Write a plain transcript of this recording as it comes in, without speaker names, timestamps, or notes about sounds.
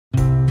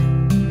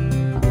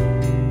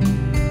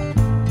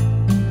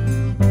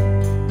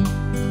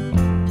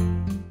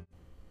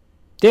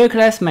Dear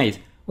classmates,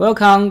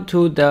 welcome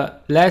to the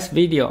last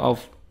video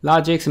of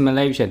logic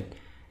simulation.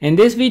 In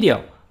this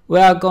video, we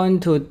are going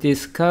to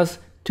discuss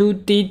two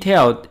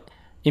detailed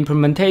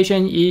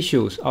implementation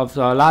issues of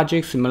the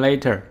logic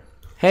simulator,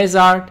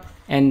 hazard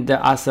and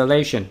the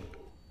oscillation.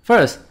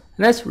 First,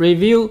 let's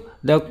review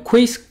the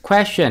quiz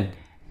question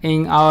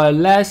in our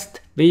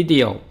last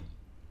video.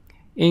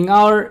 In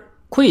our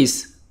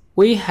quiz,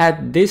 we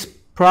had this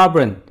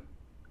problem.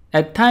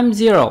 At time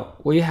 0,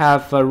 we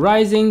have a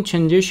rising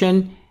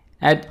transition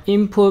at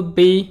input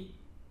B,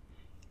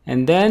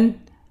 and then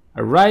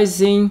a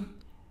rising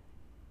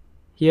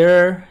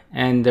here,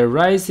 and a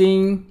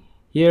rising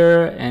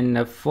here, and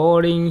a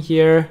falling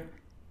here.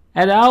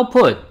 At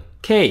output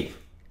K,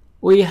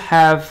 we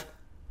have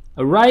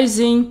a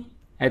rising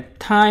at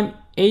time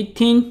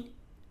 18,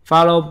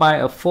 followed by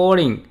a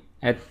falling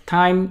at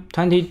time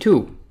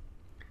 22.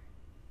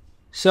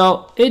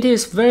 So it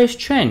is very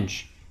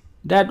strange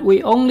that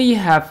we only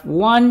have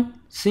one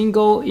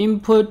single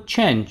input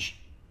change,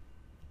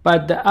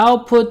 but the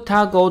output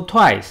toggled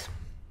twice.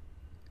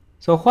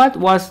 So what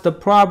was the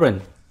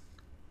problem?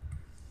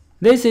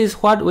 This is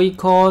what we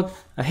call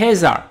a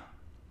hazard,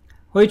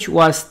 which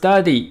was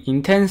studied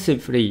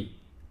intensively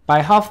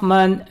by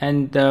Hoffman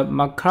and the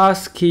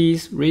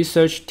McCluskey's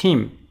research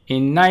team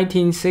in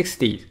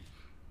 1960s.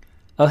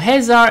 A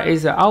hazard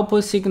is an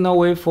output signal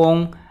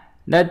waveform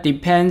that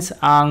depends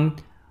on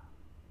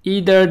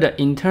either the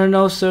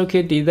internal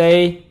circuit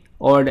delay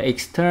or the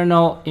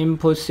external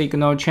input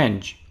signal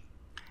change.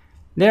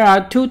 There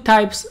are two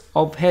types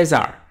of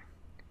hazard.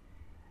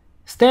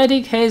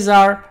 Static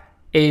hazard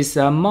is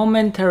a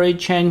momentary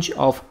change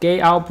of gate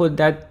output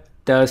that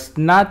does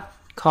not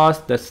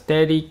cause the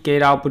steady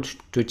gate output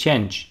to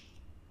change.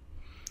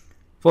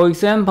 For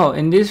example,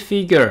 in this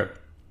figure,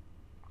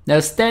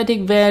 the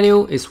static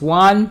value is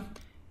 1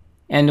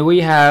 and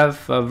we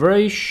have a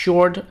very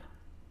short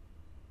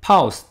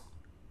pulse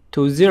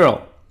to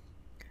 0.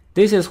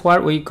 This is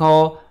what we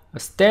call a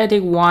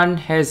static 1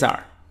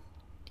 hazard.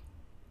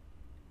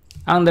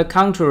 On the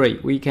contrary,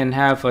 we can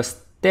have a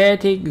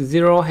static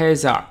 0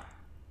 hazard.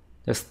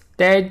 The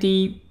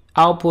steady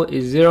output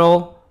is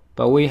 0,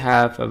 but we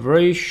have a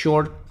very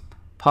short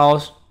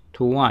pulse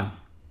to 1.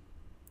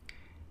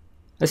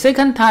 The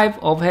second type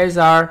of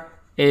hazard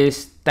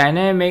is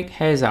dynamic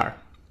hazard.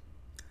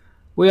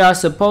 We are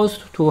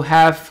supposed to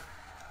have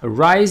a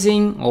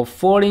rising or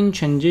falling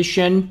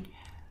transition,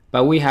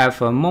 but we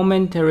have a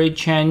momentary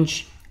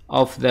change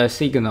of the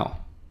signal.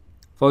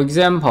 For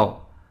example,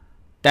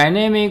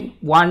 dynamic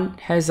 1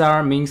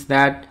 hazard means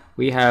that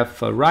we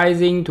have a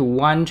rising to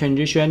 1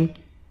 transition,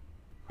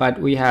 but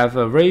we have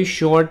a very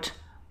short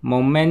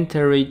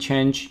momentary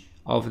change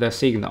of the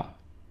signal.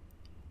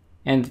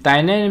 And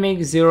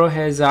dynamic 0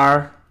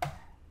 hazard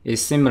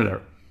is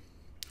similar.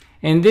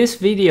 In this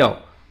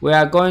video, we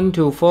are going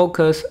to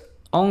focus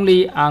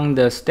only on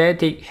the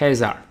static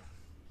hazard.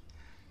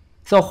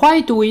 So why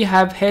do we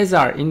have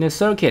hazard in the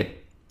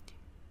circuit?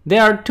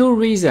 There are two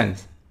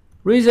reasons.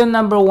 Reason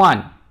number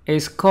 1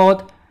 is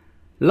called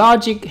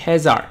logic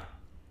hazard.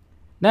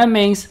 That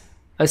means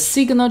a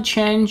signal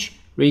change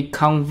will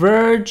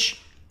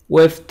converge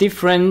with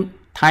different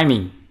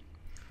timing.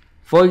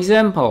 For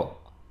example,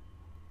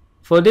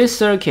 for this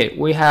circuit,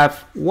 we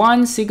have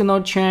one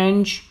signal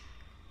change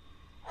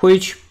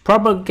which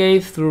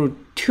propagates through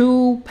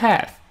two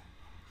paths.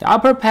 The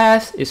upper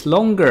path is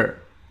longer.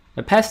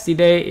 The path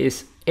delay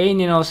is 8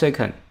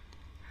 nanoseconds.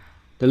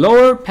 The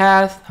lower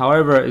path,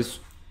 however, is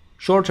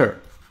shorter,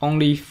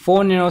 only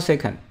 4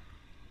 nanoseconds.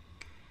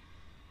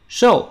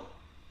 So,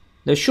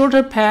 the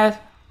shorter path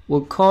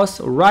will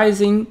cause a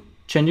rising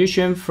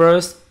transition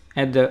first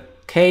at the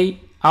K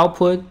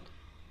output,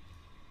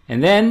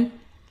 and then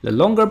the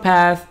longer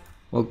path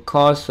will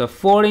cause a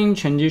falling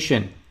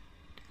transition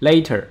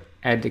later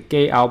at the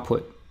gate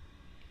output.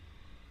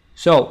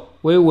 So,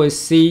 we will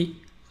see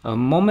a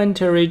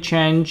momentary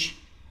change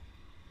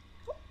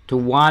to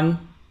 1,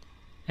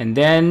 and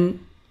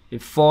then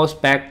it falls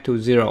back to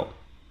 0.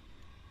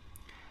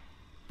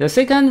 The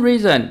second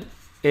reason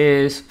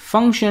is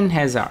function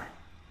hazard.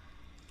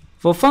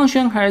 For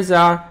function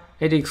hazard,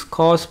 it is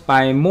caused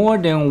by more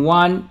than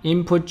one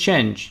input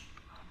change.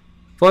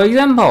 For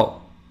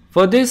example,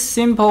 for this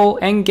simple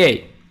AND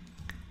gate,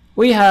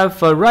 we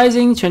have a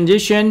rising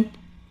transition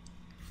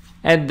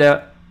at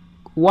the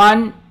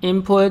one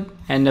input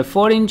and a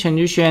falling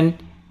transition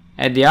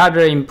at the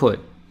other input.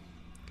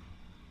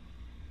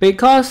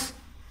 Because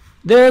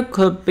there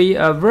could be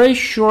a very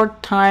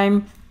short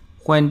time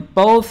when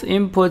both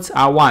inputs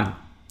are 1.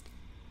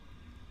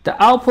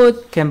 The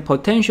output can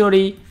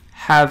potentially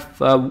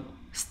have a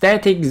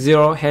static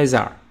 0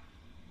 hazard.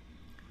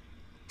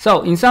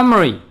 So in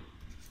summary,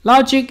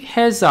 logic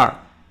hazard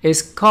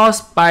is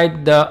caused by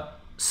the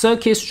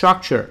circuit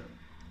structure.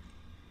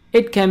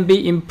 It can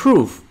be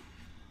improved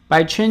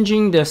by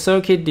changing the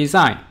circuit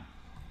design.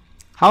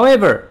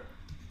 However,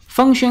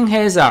 function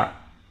hazard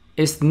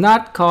is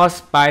not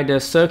caused by the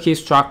circuit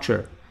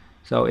structure,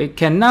 so it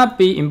cannot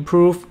be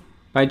improved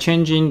by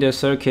changing the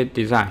circuit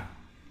design.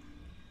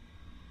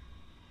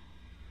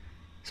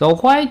 So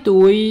why do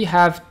we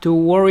have to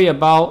worry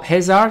about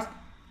hazard?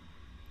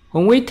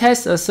 When we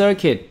test a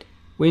circuit,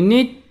 we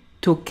need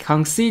to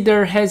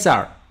consider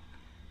hazard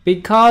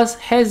because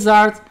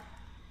hazards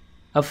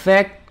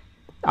affect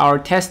our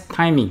test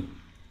timing.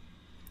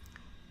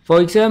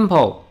 For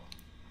example,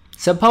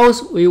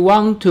 suppose we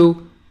want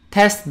to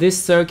test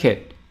this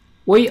circuit.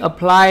 We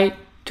apply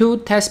two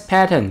test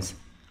patterns,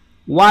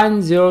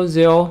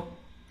 100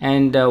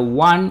 and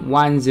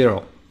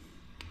 110.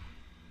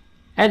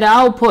 At the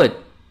output,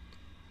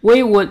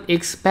 we would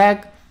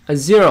expect a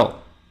 0.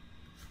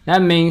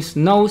 That means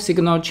no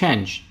signal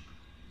change.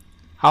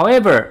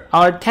 However,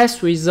 our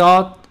test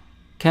result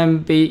can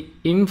be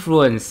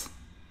influenced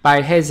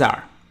by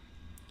hazard.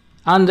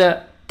 On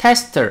the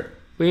tester,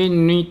 we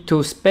need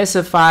to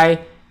specify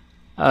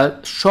a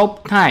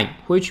stop time,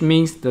 which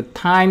means the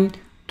time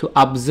to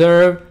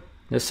observe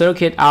the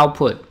circuit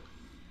output.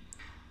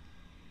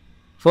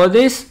 For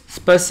this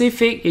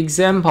specific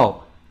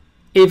example,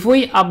 if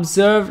we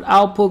observe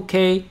output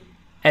K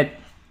at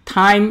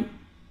time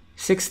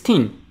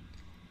 16,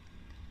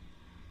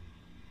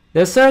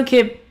 the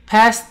circuit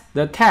passed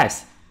the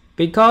test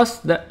because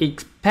the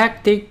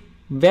expected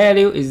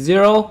value is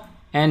 0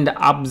 and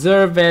the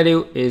observed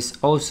value is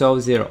also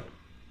 0.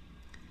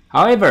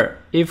 However,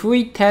 if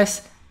we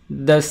test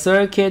the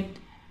circuit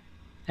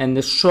and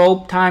the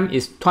stop time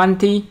is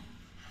 20,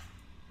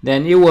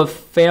 then it will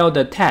fail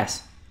the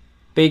test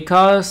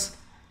because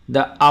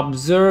the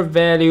observed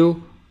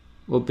value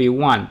will be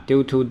 1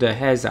 due to the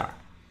hazard.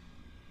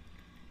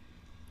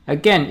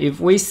 Again, if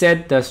we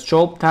set the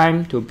stop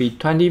time to be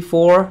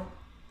 24,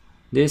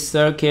 this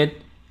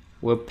circuit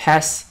will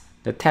pass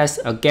the test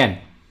again.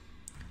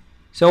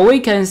 So we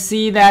can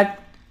see that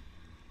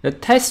the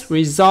test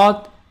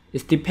result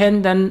is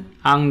dependent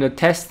on the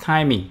test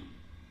timing.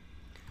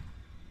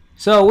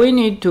 So we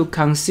need to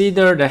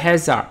consider the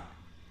hazard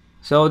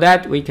so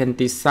that we can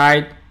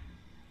decide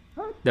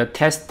the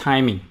test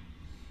timing.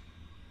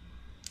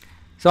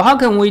 So how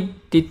can we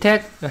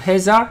detect the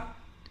hazard?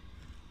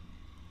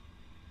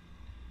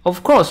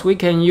 Of course, we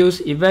can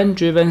use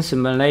event-driven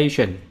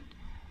simulation,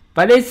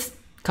 but it's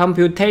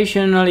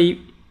computationally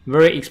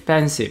very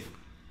expensive.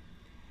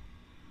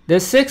 The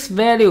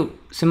 6-value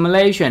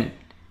simulation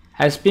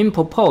has been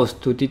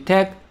proposed to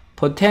detect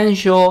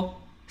potential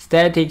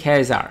static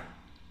hazard.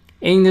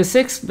 In the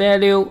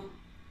 6-value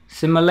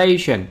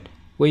simulation,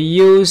 we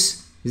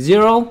use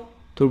 0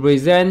 to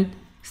represent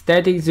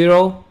static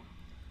 0,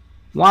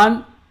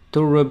 1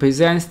 to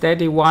represent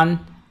static 1,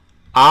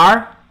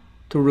 R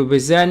to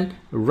represent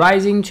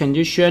rising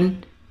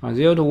transition from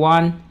 0 to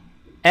 1,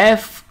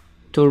 F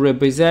to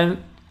represent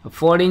a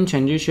falling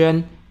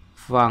transition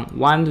from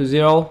 1 to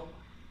 0,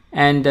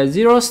 and the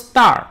 0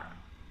 star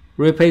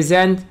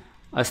represent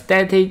a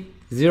static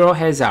 0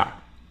 hazard.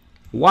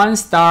 1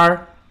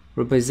 star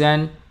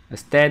represent a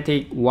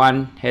static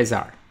 1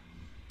 hazard.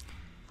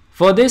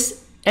 For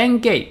this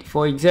AND gate,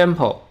 for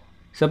example,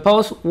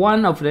 suppose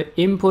one of the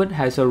input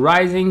has a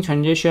rising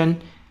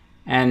transition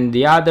and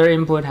the other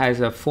input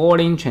has a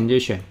falling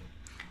transition.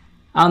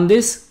 On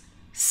this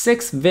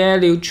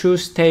 6-value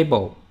truth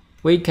table,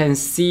 we can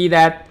see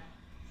that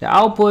the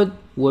output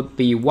would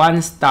be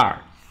 1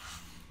 star,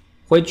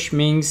 which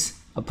means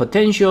a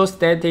potential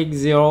static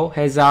 0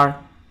 hazard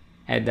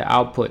at the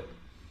output.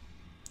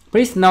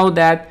 Please note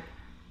that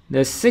the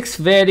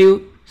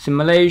 6-value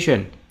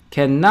simulation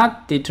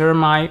cannot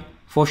determine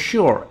for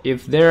sure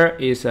if there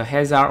is a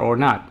hazard or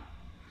not.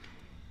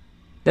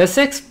 The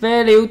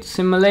 6-value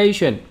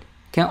simulation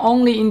can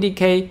only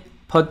indicate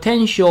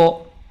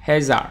potential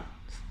hazards.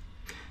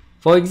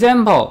 For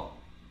example,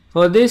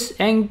 for this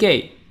AND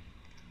gate,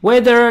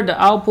 whether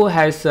the output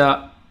has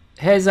a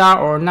hazard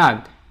or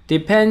not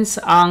depends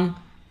on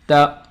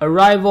the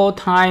arrival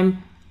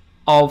time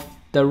of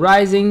the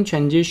rising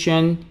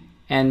transition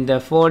and the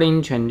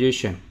falling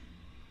transition.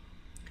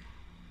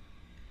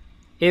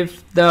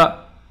 If the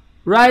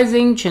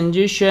rising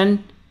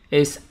transition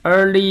is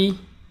early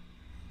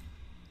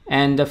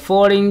and the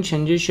falling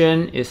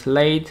transition is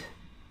late,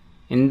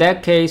 in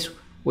that case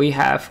we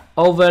have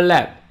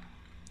overlap.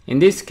 In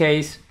this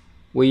case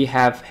we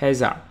have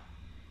hazard.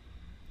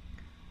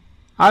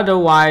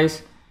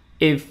 Otherwise,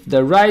 if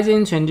the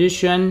rising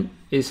transition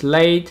is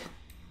late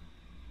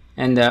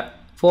and the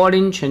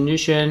falling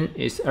transition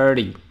is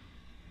early,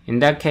 in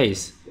that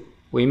case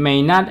we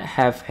may not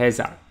have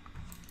hazard.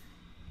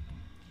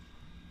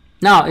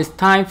 Now it's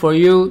time for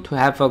you to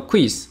have a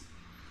quiz.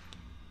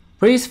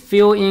 Please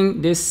fill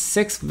in this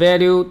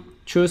 6-value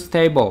truth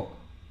table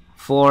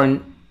for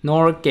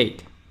NOR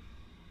gate.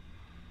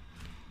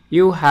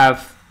 You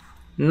have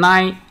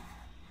 9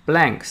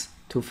 blanks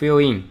to fill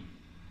in.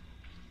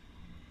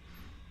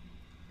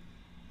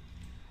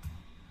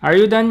 Are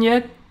you done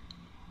yet?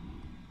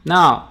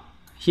 Now,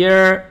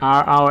 here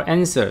are our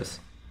answers.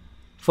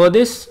 For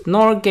this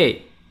NOR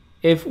gate,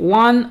 if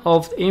one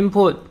of the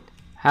input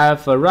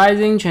have a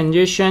rising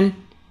transition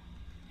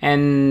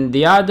and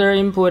the other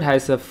input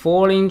has a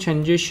falling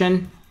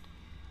transition,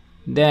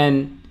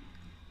 then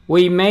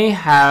we may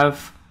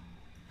have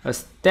a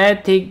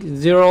static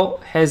 0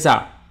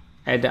 hazard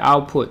at the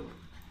output.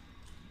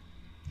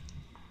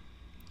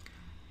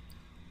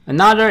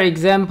 Another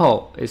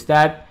example is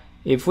that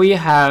if we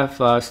have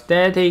a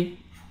static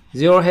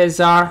 0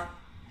 hazard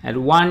at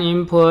one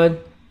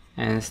input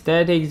and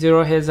static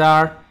 0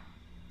 hazard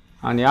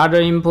on the other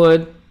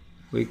input,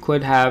 we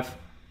could have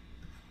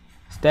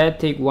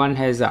static 1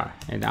 hazard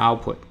at the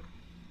output.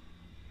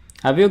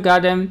 Have you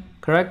got them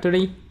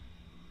correctly?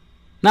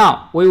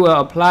 Now we will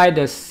apply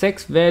the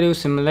 6-value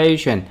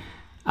simulation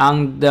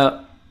on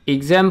the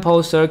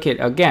example circuit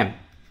again.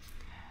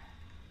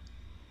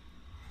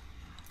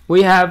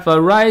 We have a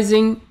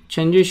rising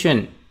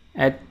transition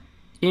at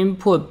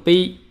input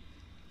B.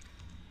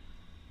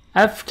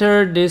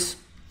 After this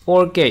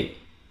OR gate,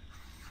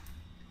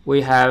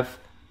 we have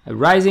a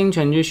rising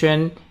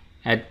transition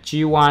at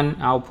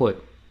G1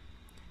 output.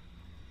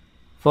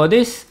 For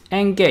this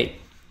AND gate,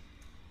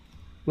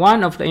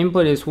 one of the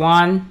input is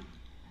 1,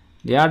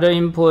 the other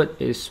input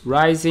is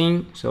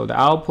rising, so the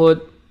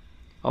output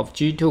of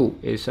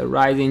G2 is a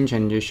rising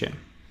transition.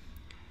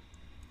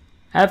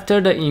 After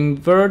the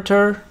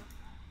inverter,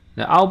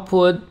 the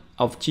output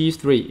of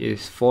G3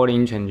 is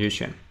falling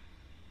transition.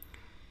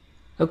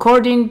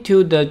 According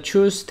to the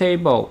truth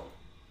table,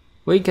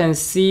 we can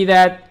see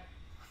that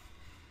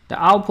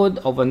the output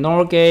of a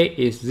NOR gate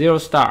is 0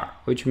 star,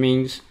 which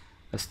means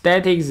a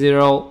static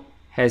 0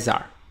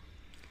 hazard.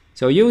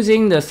 So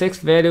using the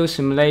 6-value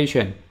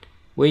simulation,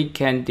 we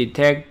can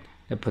detect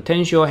the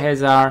potential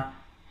hazard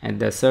and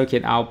the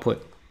circuit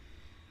output.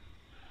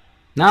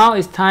 Now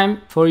it's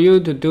time for you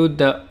to do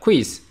the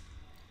quiz.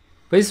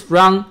 Please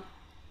run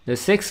the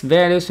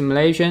 6-value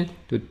simulation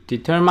to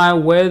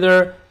determine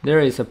whether there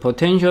is a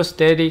potential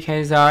static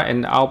hazard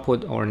in the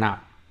output or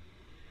not.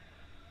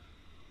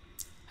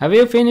 Have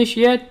you finished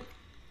yet?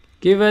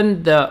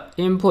 Given the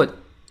input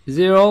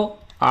 0,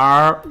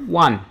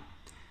 R1,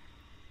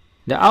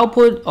 the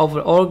output of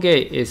the OR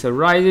gate is a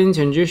rising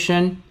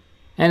transition,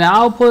 and the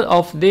output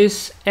of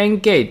this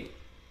AND gate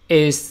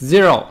is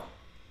 0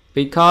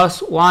 because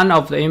one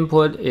of the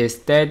input is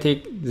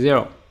static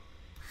 0.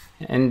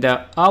 And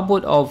the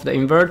output of the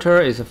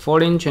inverter is a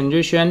falling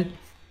transition.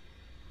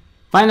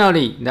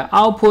 Finally, the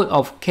output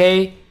of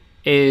K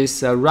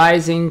is a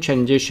rising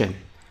transition.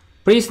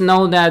 Please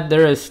note that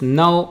there is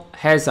no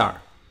hazard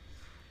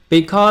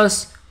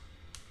because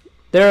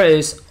there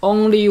is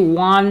only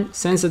one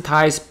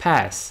sensitized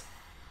path.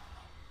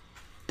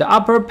 The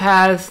upper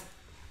path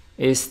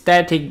is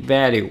static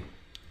value,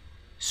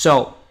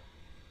 so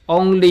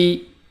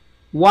only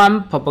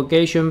one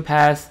propagation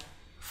path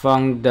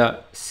from the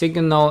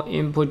signal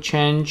input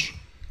change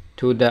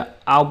to the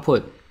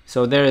output,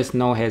 so there is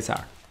no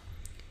hazard.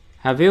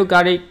 Have you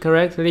got it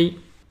correctly?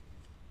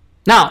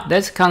 Now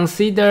let's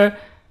consider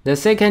the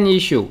second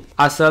issue,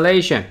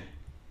 oscillation.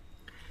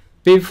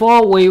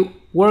 Before we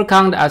work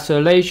on the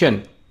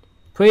oscillation,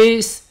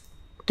 please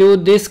do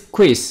this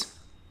quiz.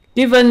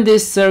 Given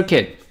this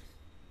circuit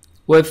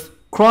with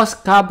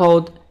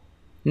cross-coupled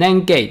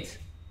NAND gates,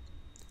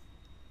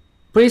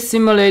 please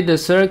simulate the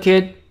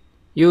circuit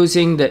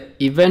using the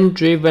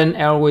event-driven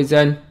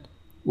algorithm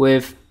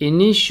with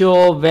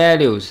initial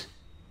values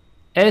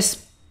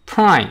S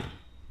prime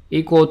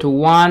equal to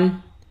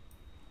 1,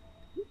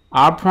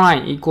 R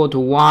prime equal to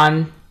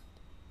 1,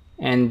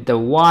 and the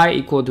Y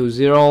equal to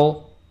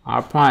 0,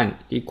 R prime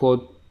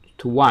equal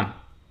to 1.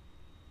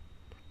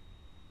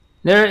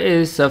 There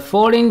is a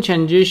falling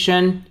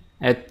transition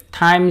at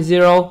time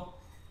 0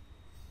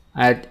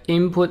 at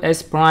input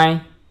S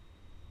prime,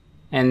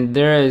 and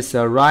there is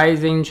a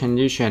rising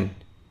transition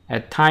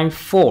at time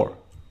 4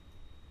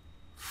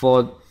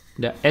 for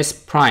the S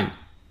prime.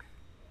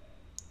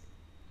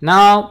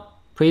 Now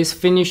please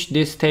finish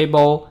this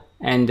table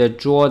and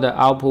draw the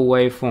output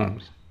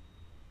waveforms.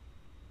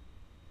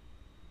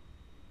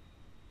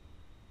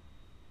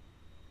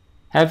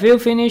 Have you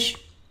finished?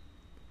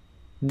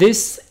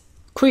 This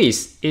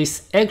quiz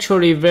is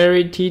actually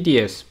very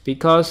tedious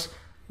because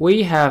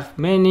we have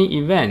many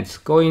events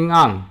going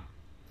on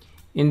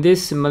in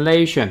this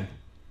simulation.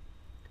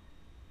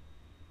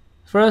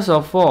 First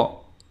of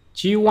all,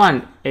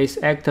 G1 is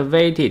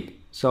activated,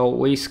 so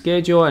we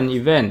schedule an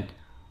event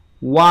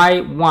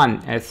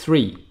Y1 at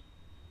 3,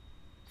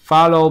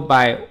 followed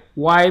by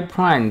Y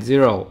prime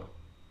 0,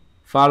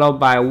 followed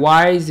by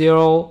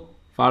Y0,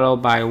 followed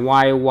by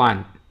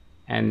Y1,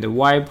 and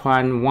Y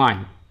prime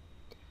 1.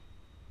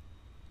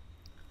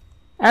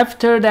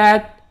 After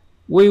that,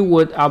 we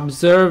would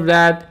observe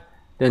that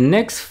the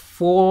next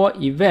 4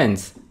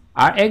 events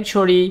are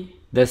actually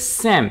the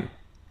same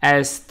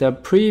as the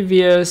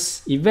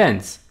previous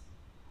events.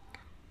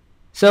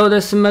 So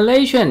the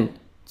simulation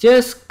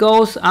just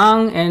goes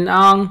on and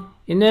on,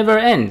 it never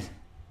ends.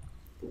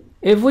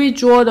 If we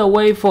draw the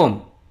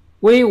waveform,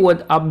 we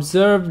would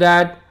observe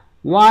that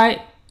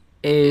Y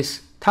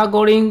is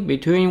toggling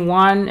between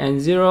 1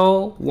 and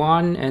 0,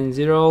 1 and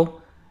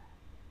 0.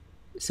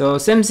 So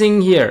same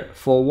thing here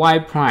for Y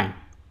prime.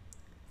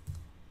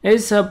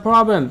 It's a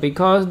problem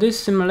because this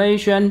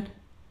simulation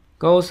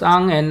goes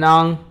on and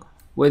on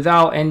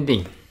without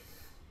ending.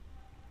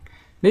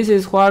 This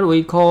is what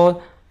we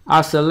call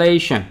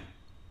oscillation.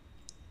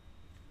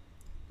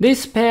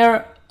 This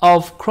pair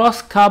of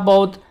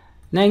cross-coupled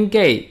NAND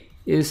gate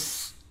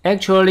is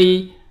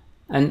actually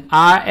an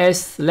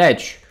RS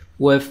latch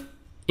with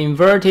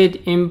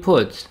inverted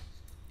inputs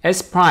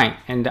S prime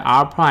and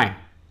R prime.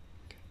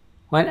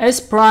 When S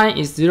prime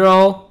is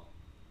 0,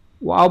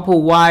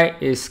 output Y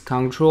is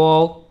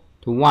controlled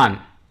to 1.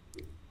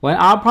 When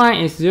R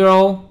prime is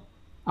 0,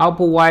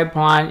 output Y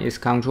prime is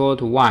controlled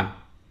to 1.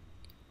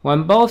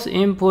 When both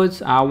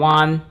inputs are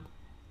 1,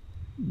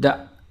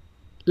 the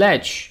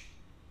latch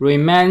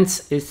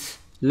remains its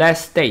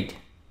last state.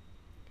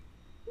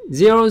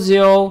 0,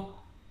 0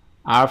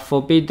 are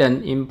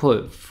forbidden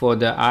input for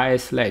the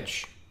RS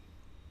latch.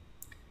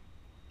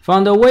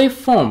 From the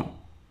waveform,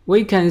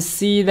 we can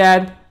see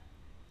that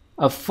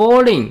a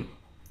falling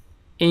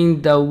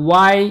in the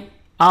Y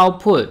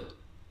output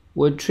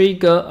will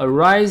trigger a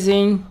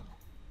rising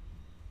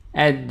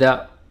at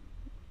the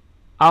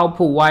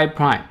output Y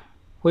prime,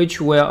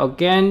 which will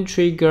again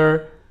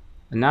trigger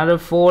another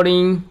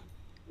falling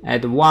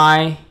at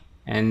Y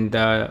and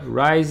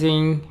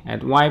rising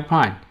at Y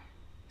prime.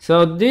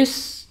 So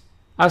this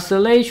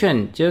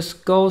oscillation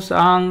just goes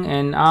on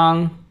and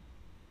on.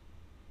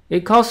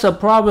 It causes a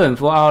problem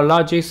for our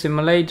logic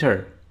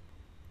simulator.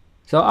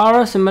 So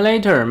our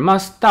simulator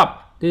must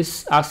stop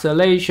this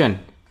oscillation.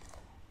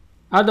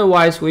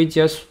 Otherwise, we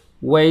just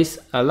waste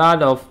a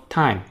lot of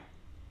time.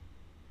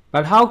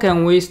 But how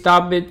can we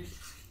stop it?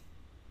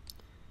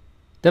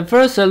 The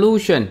first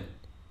solution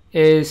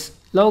is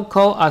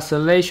local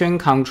oscillation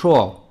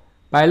control.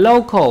 By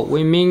local,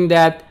 we mean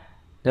that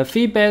the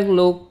feedback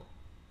loop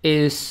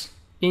is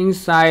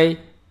inside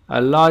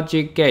a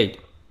logic gate.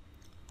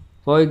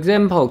 For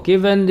example,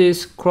 given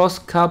this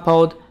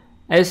cross-coupled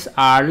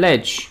SR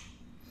latch,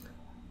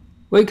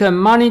 we can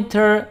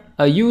monitor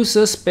a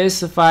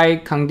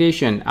user-specified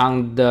condition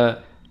on the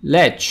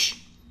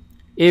latch.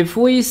 If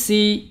we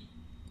see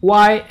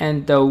Y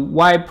and the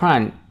Y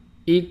prime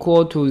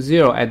equal to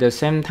 0 at the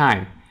same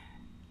time,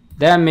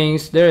 that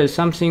means there is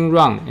something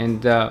wrong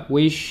and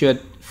we should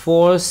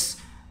force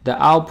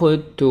the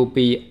output to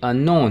be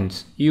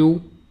unknowns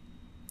U.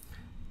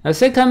 The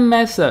second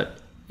method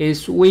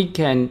is we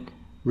can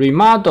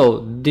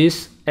remodel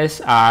this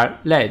SR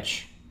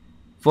latch.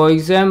 For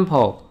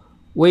example,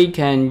 we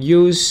can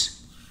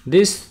use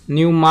this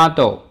new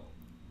model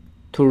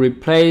to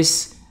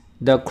replace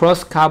the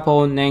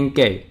cross-coupled NAND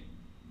gate.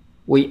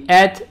 We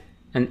add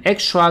an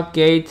extra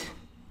gate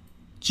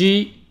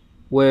G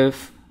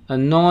with a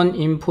known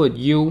input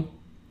U.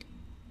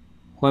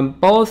 When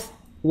both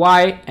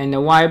Y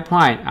and Y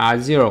prime are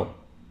 0,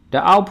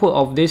 the output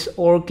of this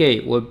OR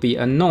gate will be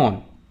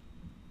unknown,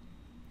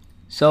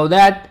 so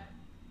that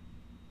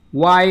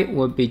Y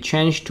will be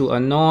changed to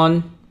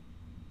unknown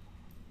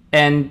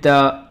and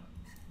the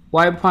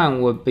Y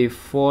prime will be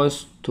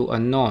forced to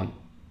unknown.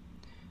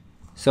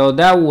 So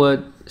that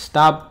would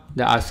stop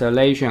the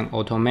oscillation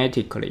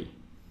automatically.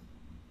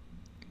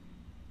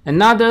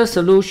 Another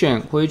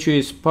solution, which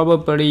is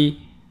probably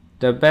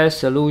the best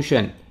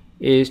solution,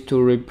 is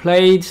to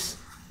replace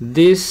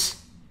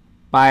this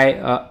by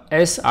a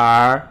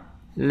SR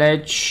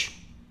latch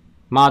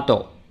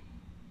model,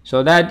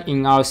 so that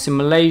in our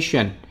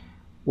simulation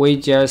we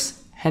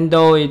just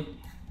handle it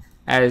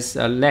as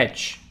a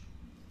latch.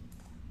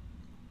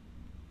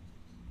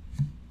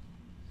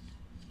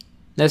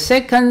 The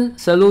second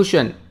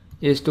solution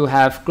is to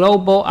have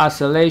global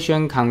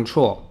oscillation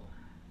control.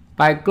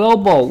 By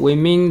global, we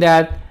mean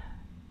that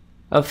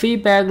a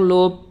feedback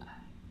loop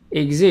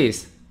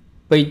exists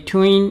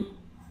between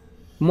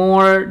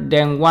more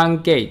than one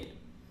gate.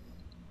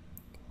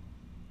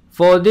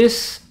 For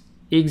this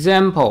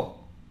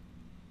example,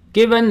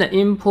 given the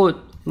input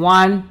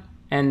 1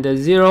 and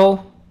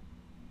 0,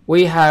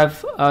 we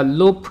have a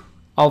loop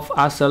of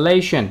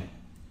oscillation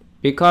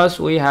because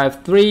we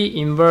have 3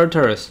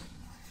 inverters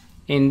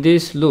in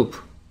this loop.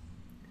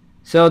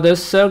 So the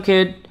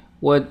circuit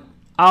would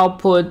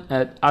output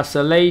an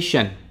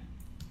oscillation.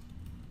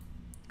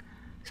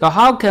 So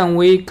how can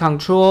we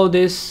control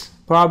this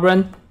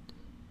problem?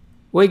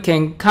 We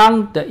can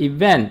count the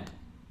event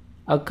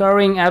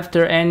occurring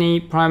after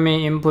any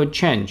primary input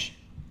change.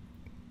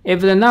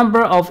 If the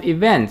number of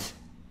events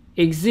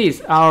exceeds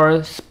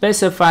our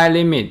specified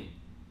limit,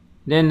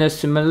 then the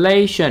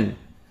simulation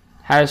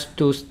has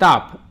to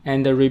stop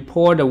and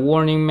report a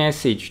warning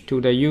message to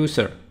the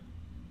user.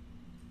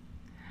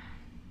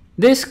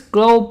 This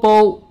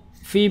global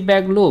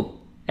feedback loop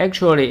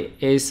actually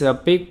is a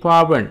big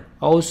problem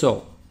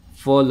also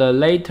for the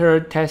later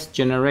test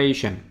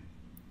generation.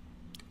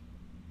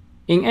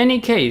 In any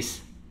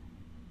case,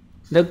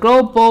 the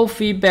global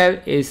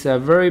feedback is a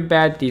very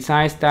bad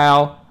design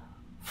style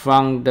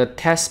from the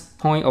test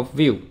point of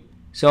view,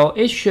 so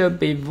it should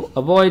be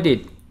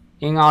avoided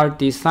in our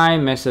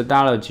design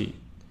methodology.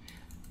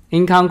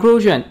 In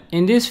conclusion,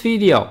 in this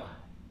video,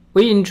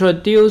 we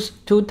introduce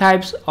 2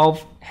 types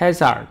of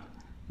hazard.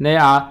 They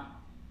are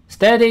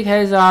static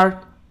hazard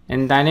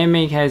and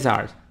dynamic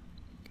hazard.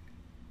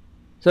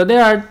 So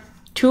there are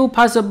 2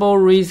 possible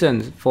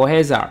reasons for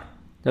hazard.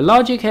 The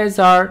logic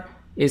hazard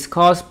is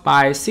caused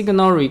by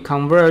signal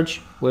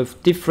reconverge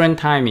with different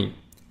timing.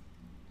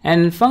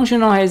 And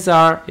functional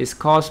hazard is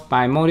caused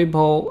by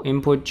multiple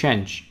input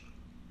change.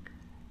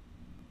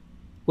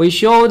 We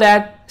show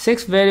that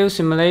 6-value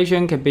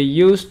simulation can be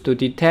used to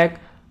detect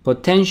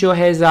potential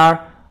hazard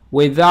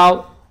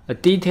without a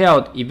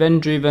detailed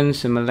event-driven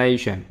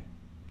simulation.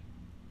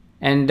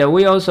 And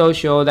we also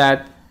show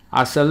that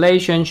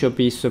oscillation should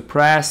be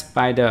suppressed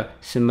by the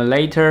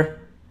simulator.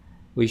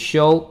 We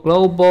show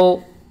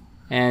global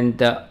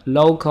and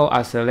local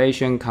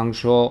oscillation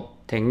control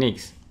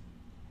techniques.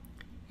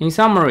 In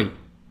summary,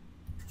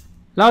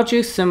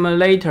 Logic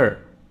Simulator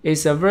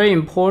is a very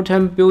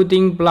important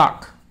building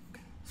block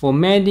for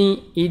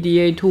many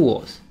EDA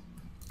tools.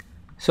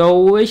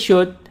 So we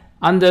should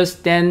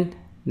understand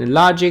the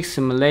logic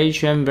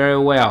simulation very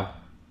well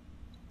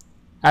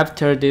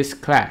after this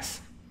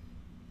class.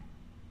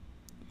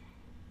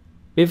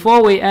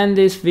 Before we end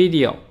this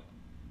video,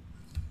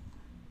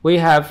 we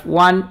have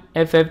one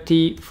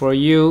FFT for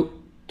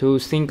you to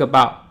think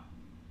about.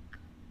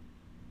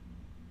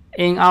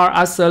 In our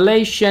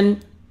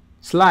oscillation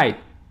slide,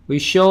 we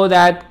show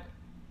that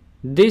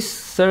this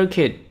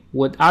circuit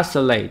would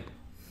oscillate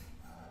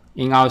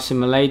in our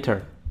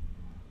simulator.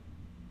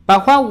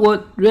 But what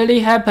would really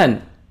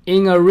happen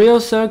in a real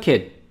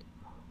circuit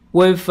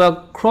with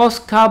a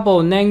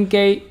cross-coupled NAND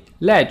gate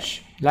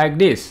latch like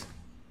this?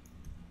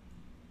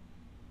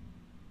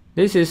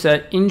 This is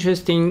an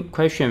interesting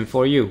question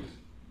for you.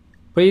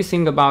 Please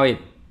think about it.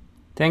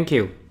 Thank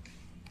you.